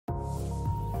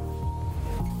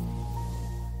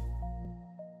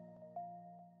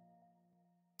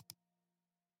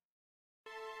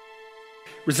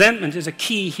Resentment is a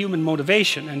key human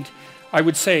motivation, and I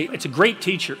would say it's a great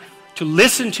teacher. To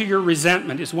listen to your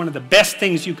resentment is one of the best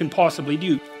things you can possibly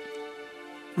do.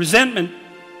 Resentment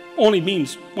only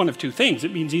means one of two things.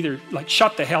 It means either like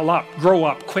shut the hell up, grow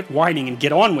up, quit whining and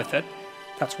get on with it.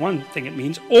 That's one thing it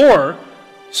means. Or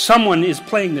someone is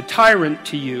playing the tyrant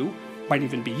to you, might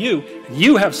even be you, and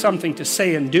you have something to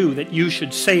say and do that you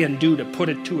should say and do to put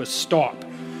it to a stop.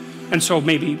 And so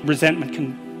maybe resentment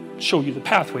can show you the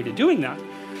pathway to doing that.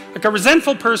 Like a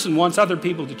resentful person wants other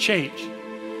people to change.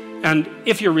 And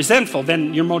if you're resentful,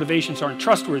 then your motivations aren't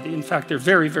trustworthy. In fact, they're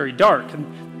very, very dark.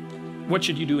 And what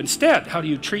should you do instead? How do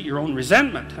you treat your own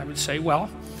resentment? I would say, well,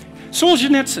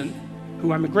 Solzhenitsyn,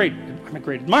 who I'm a great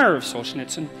admirer of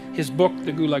Solzhenitsyn, his book,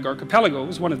 The Gulag Archipelago,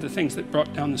 was one of the things that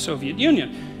brought down the Soviet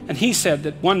Union. And he said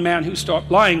that one man who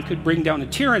stopped lying could bring down a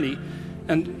tyranny.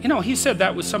 And, he said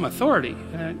that with some authority.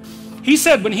 He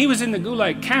said when he was in the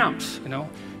Gulag camps,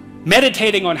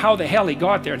 meditating on how the hell he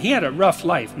got there, and he had a rough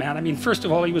life, man. I mean, first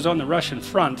of all, he was on the Russian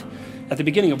front at the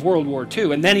beginning of World War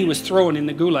II, and then he was thrown in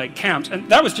the Gulag camps, and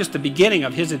that was just the beginning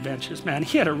of his adventures, man.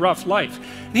 He had a rough life.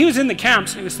 And he was in the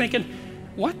camps, and he was thinking,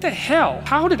 what the hell?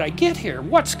 How did I get here?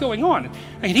 What's going on?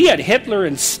 I mean, he had Hitler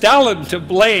and Stalin to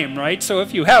blame, right? So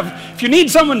if you need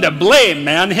someone to blame,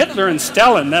 man, Hitler and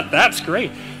Stalin, that's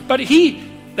great. But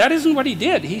that isn't what he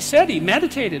did. He said he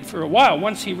meditated for a while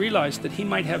once he realized that he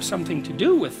might have something to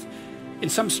do with, in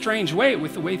some strange way,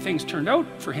 with the way things turned out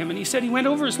for him. And he said he went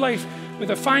over his life with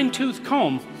a fine-tooth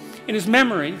comb in his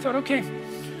memory. He thought, okay,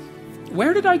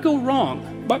 where did I go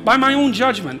wrong? But by my own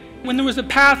judgment, when there was a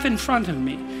path in front of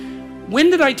me, when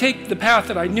did I take the path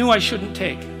that I knew I shouldn't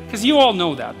take? Because you all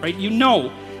know that, right?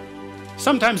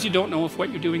 Sometimes you don't know if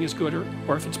what you're doing is good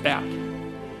or if it's bad.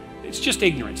 It's just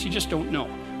ignorance. You just don't know.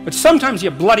 But sometimes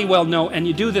you bloody well know, and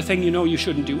you do the thing you know you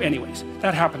shouldn't do anyways.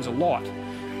 That happens a lot.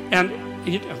 And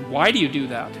why do you do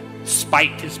that?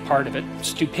 Spite is part of it,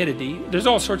 stupidity. There's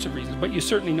all sorts of reasons, but you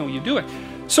certainly know you do it.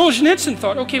 Solzhenitsyn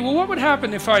thought, okay, well, what would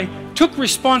happen if I took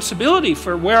responsibility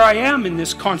for where I am in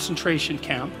this concentration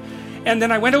camp, and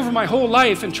then I went over my whole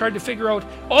life and tried to figure out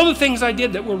all the things I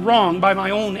did that were wrong by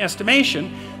my own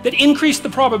estimation that increased the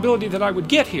probability that I would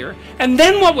get here, and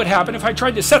then what would happen if I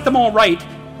tried to set them all right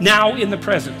now in the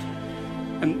present?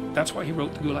 And that's why he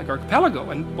wrote the Gulag Archipelago.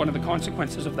 And one of the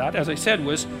consequences of that, as I said,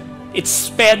 was it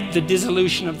sped the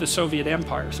dissolution of the Soviet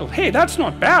Empire. So, hey, that's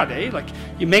not bad, eh? Like,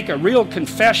 you make a real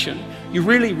confession, you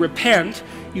really repent,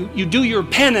 you do your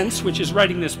penance, which is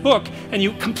writing this book, and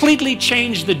you completely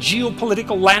change the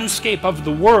geopolitical landscape of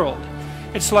the world.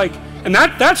 It's like, and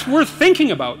that's worth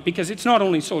thinking about, because it's not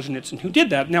only Solzhenitsyn who did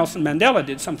that. Nelson Mandela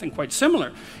did something quite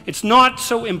similar. It's not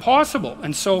so impossible.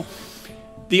 And so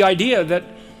the idea that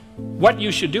what you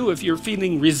should do if you're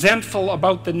feeling resentful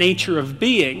about the nature of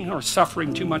being or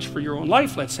suffering too much for your own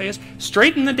life, let's say, is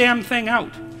straighten the damn thing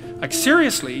out. Like,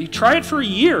 seriously, try it for a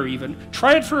year even.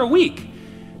 Try it for a week.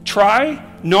 Try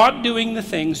not doing the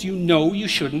things you know you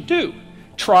shouldn't do.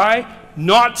 Try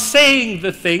not saying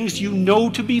the things you know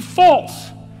to be false.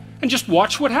 And just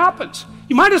watch what happens.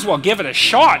 You might as well give it a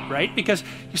shot, right? Because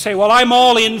you say, well, I'm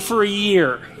all in for a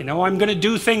year. I'm going to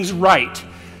do things right.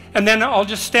 And then I'll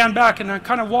just stand back and I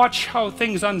kind of watch how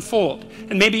things unfold.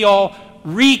 And maybe I'll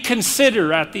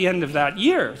reconsider at the end of that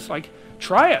year. It's like,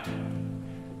 try it.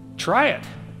 Try it.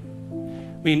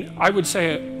 I mean, I would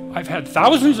say I've had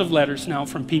thousands of letters now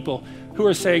from people who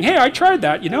are saying, hey, I tried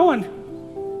that,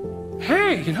 and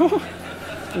hey,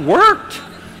 it worked.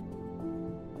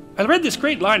 I read this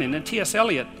great line in a T.S.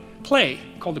 Eliot play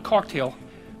called The Cocktail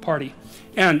Party.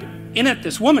 And in it,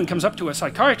 this woman comes up to a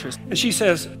psychiatrist and she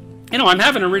says, I'm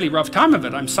having a really rough time of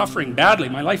it. I'm suffering badly.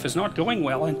 My life is not going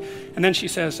well. And then she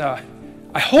says, I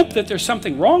hope that there's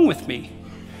something wrong with me.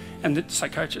 And the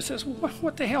psychiatrist says, well,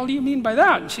 what the hell do you mean by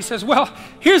that? And she says, well,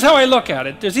 here's how I look at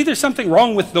it. There's either something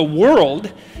wrong with the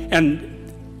world, and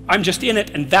I'm just in it,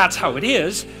 and that's how it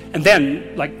is. And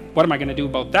then, what am I going to do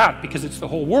about that? Because it's the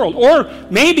whole world. Or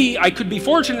maybe I could be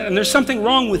fortunate, and there's something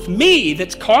wrong with me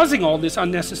that's causing all this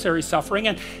unnecessary suffering.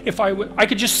 And if I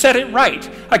could just set it right.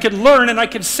 I could learn, and I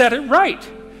could set it right.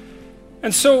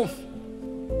 And so,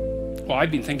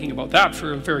 I've been thinking about that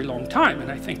for a very long time. And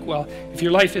I think, well, if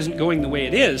your life isn't going the way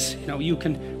it is, you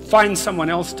can find someone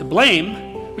else to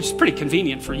blame, which is pretty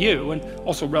convenient for you and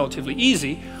also relatively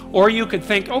easy. Or you could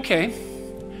think, okay,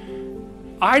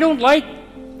 I don't like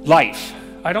life.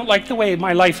 I don't like the way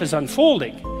my life is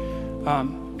unfolding.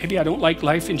 Maybe I don't like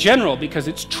life in general because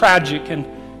it's tragic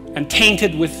and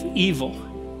tainted with evil.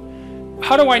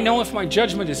 How do I know if my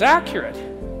judgment is accurate?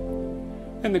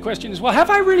 And the question is, well, have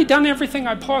I really done everything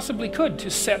I possibly could to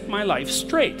set my life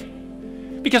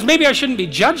straight? Because maybe I shouldn't be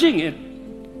judging it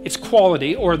its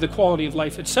quality, or the quality of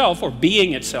life itself, or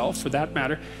being itself for that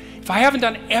matter, if I haven't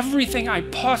done everything I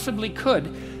possibly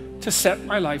could to set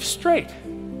my life straight?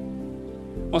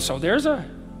 Well, so there's a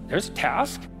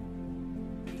task.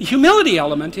 The humility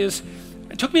element is,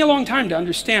 it took me a long time to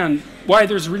understand why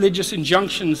there's religious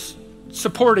injunctions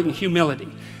supporting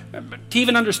humility, to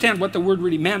even understand what the word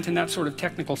really meant in that sort of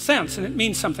technical sense. And it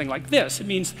means something like this. It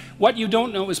means what you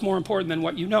don't know is more important than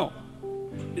what you know.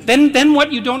 Then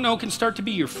what you don't know can start to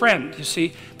be your friend, you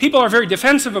see. People are very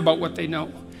defensive about what they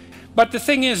know. But the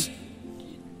thing is,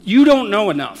 you don't know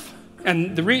enough.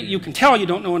 And you can tell you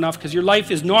don't know enough because your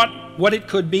life is not what it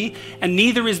could be, and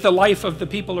neither is the life of the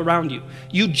people around you.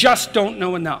 You just don't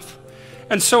know enough.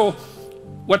 And so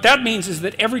what that means is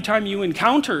that every time you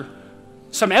encounter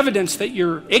some evidence that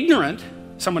you're ignorant,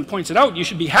 someone points it out, you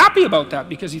should be happy about that,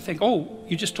 because you think, oh,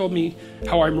 you just told me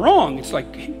how I'm wrong. It's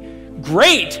like,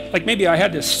 great. Like maybe I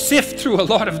had to sift through a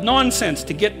lot of nonsense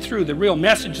to get through the real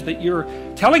message that you're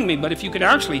telling me, but if you could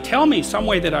actually tell me some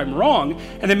way that I'm wrong,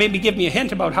 and then maybe give me a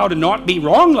hint about how to not be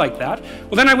wrong like that,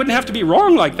 well, then I wouldn't have to be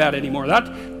wrong like that anymore.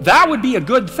 That would be a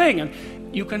good thing.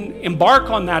 And you can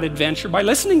embark on that adventure by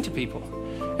listening to people.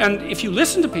 And if you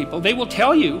listen to people, they'll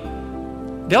tell you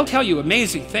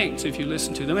amazing things if you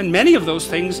listen to them. And many of those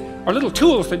things are little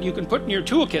tools that you can put in your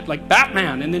toolkit, like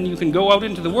Batman, and then you can go out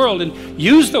into the world and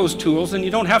use those tools, and you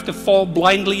don't have to fall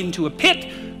blindly into a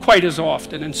pit quite as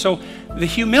often. And so the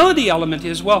humility element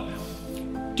is, well,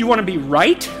 do you want to be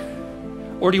right,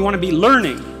 or do you want to be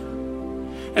learning?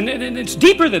 And it's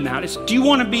deeper than that. It's, do you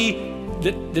want to be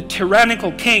the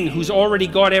tyrannical king who's already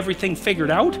got everything figured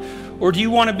out? Or do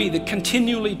you want to be the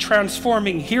continually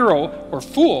transforming hero, or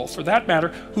fool for that matter,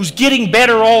 who's getting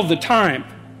better all the time?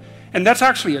 And that's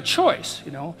actually a choice,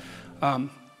 you know.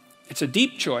 It's a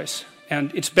deep choice,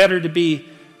 and it's better to be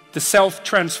the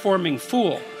self-transforming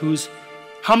fool who's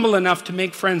humble enough to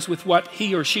make friends with what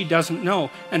he or she doesn't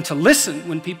know, and to listen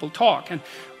when people talk. And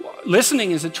listening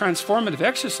is a transformative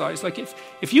exercise. Like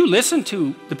if you listen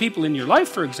to the people in your life,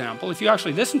 for example, if you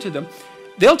actually listen to them,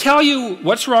 they'll tell you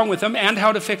what's wrong with them and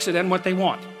how to fix it and what they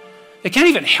want. They can't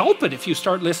even help it if you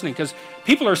start listening, because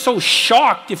people are so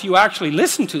shocked if you actually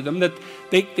listen to them that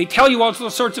they tell you all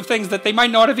sorts of things that they might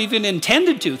not have even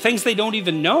intended to, things they don't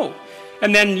even know.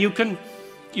 And then you can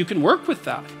work with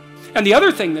that. And the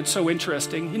other thing that's so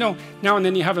interesting, you know, now and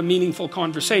then you have a meaningful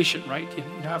conversation, right? You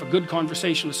have a good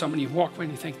conversation with somebody, you walk away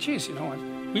and you think, geez, you know,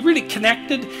 we really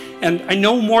connected, and I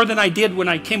know more than I did when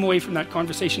I came away from that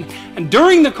conversation. And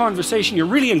during the conversation, you're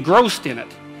really engrossed in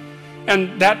it.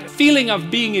 And that feeling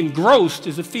of being engrossed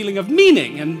is a feeling of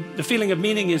meaning, and the feeling of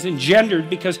meaning is engendered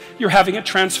because you're having a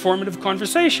transformative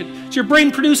conversation. So your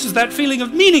brain produces that feeling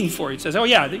of meaning for you. It says, oh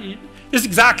yeah, this is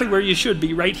exactly where you should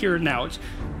be right here and now.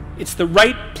 It's the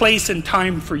right place and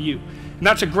time for you. And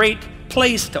that's a great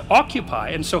place to occupy.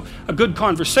 And so a good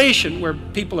conversation where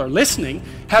people are listening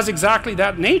has exactly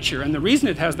that nature. And the reason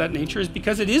it has that nature is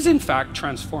because it is in fact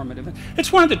transformative.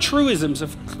 It's one of the truisms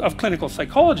of clinical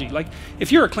psychology. Like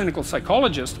if you're a clinical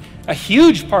psychologist, a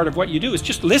huge part of what you do is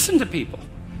just listen to people.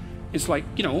 It's like,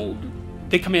 you know,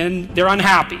 they come in, they're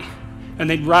unhappy, and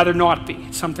they'd rather not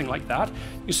be, something like that.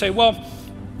 You say, well,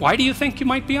 why do you think you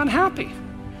might be unhappy?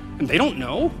 And they don't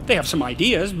know. They have some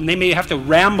ideas, and they may have to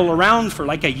ramble around for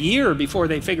like a year before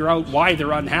they figure out why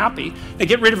they're unhappy. They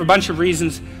get rid of a bunch of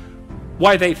reasons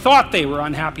why they thought they were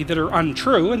unhappy that are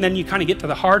untrue, and then you kind of get to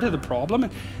the heart of the problem.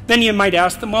 And then you might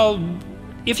ask them, well,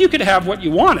 if you could have what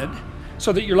you wanted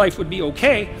so that your life would be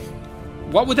okay,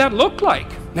 what would that look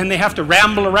like? Then they have to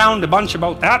ramble around a bunch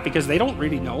about that because they don't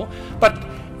really know. But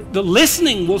the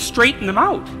listening will straighten them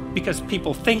out, because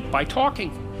people think by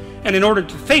talking. And in order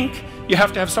to think, you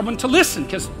have to have someone to listen,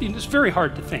 because it's very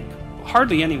hard to think.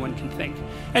 Hardly anyone can think.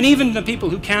 And even the people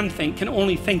who can think can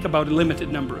only think about a limited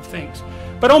number of things.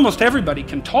 But almost everybody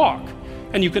can talk.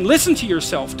 And you can listen to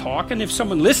yourself talk, and if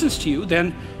someone listens to you,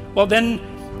 then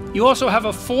you also have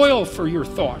a foil for your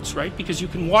thoughts, right? Because you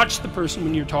can watch the person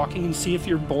when you're talking and see if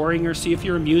you're boring, or see if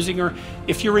you're amusing, or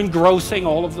if you're engrossing,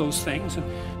 all of those things.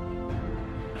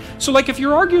 So like if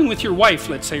you're arguing with your wife,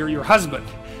 let's say, or your husband,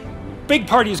 big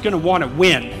party is going to want to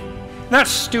win. And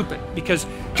that's stupid, because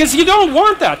you don't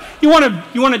want that. You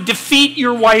want to defeat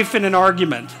your wife in an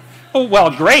argument. Oh, well,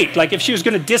 great. Like if she was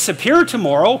going to disappear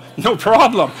tomorrow, no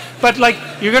problem. But like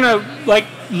you're going to like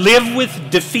live with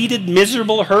defeated,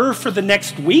 miserable her for the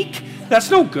next week? That's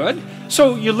no good.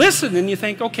 So you listen and you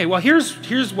think, okay, well,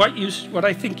 here's what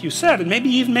I think you said, and maybe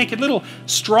even make it a little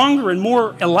stronger and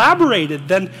more elaborated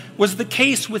than was the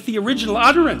case with the original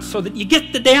utterance, so that you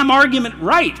get the damn argument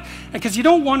right. Because you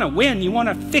don't want to win, you want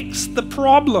to fix the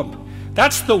problem.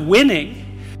 That's the winning.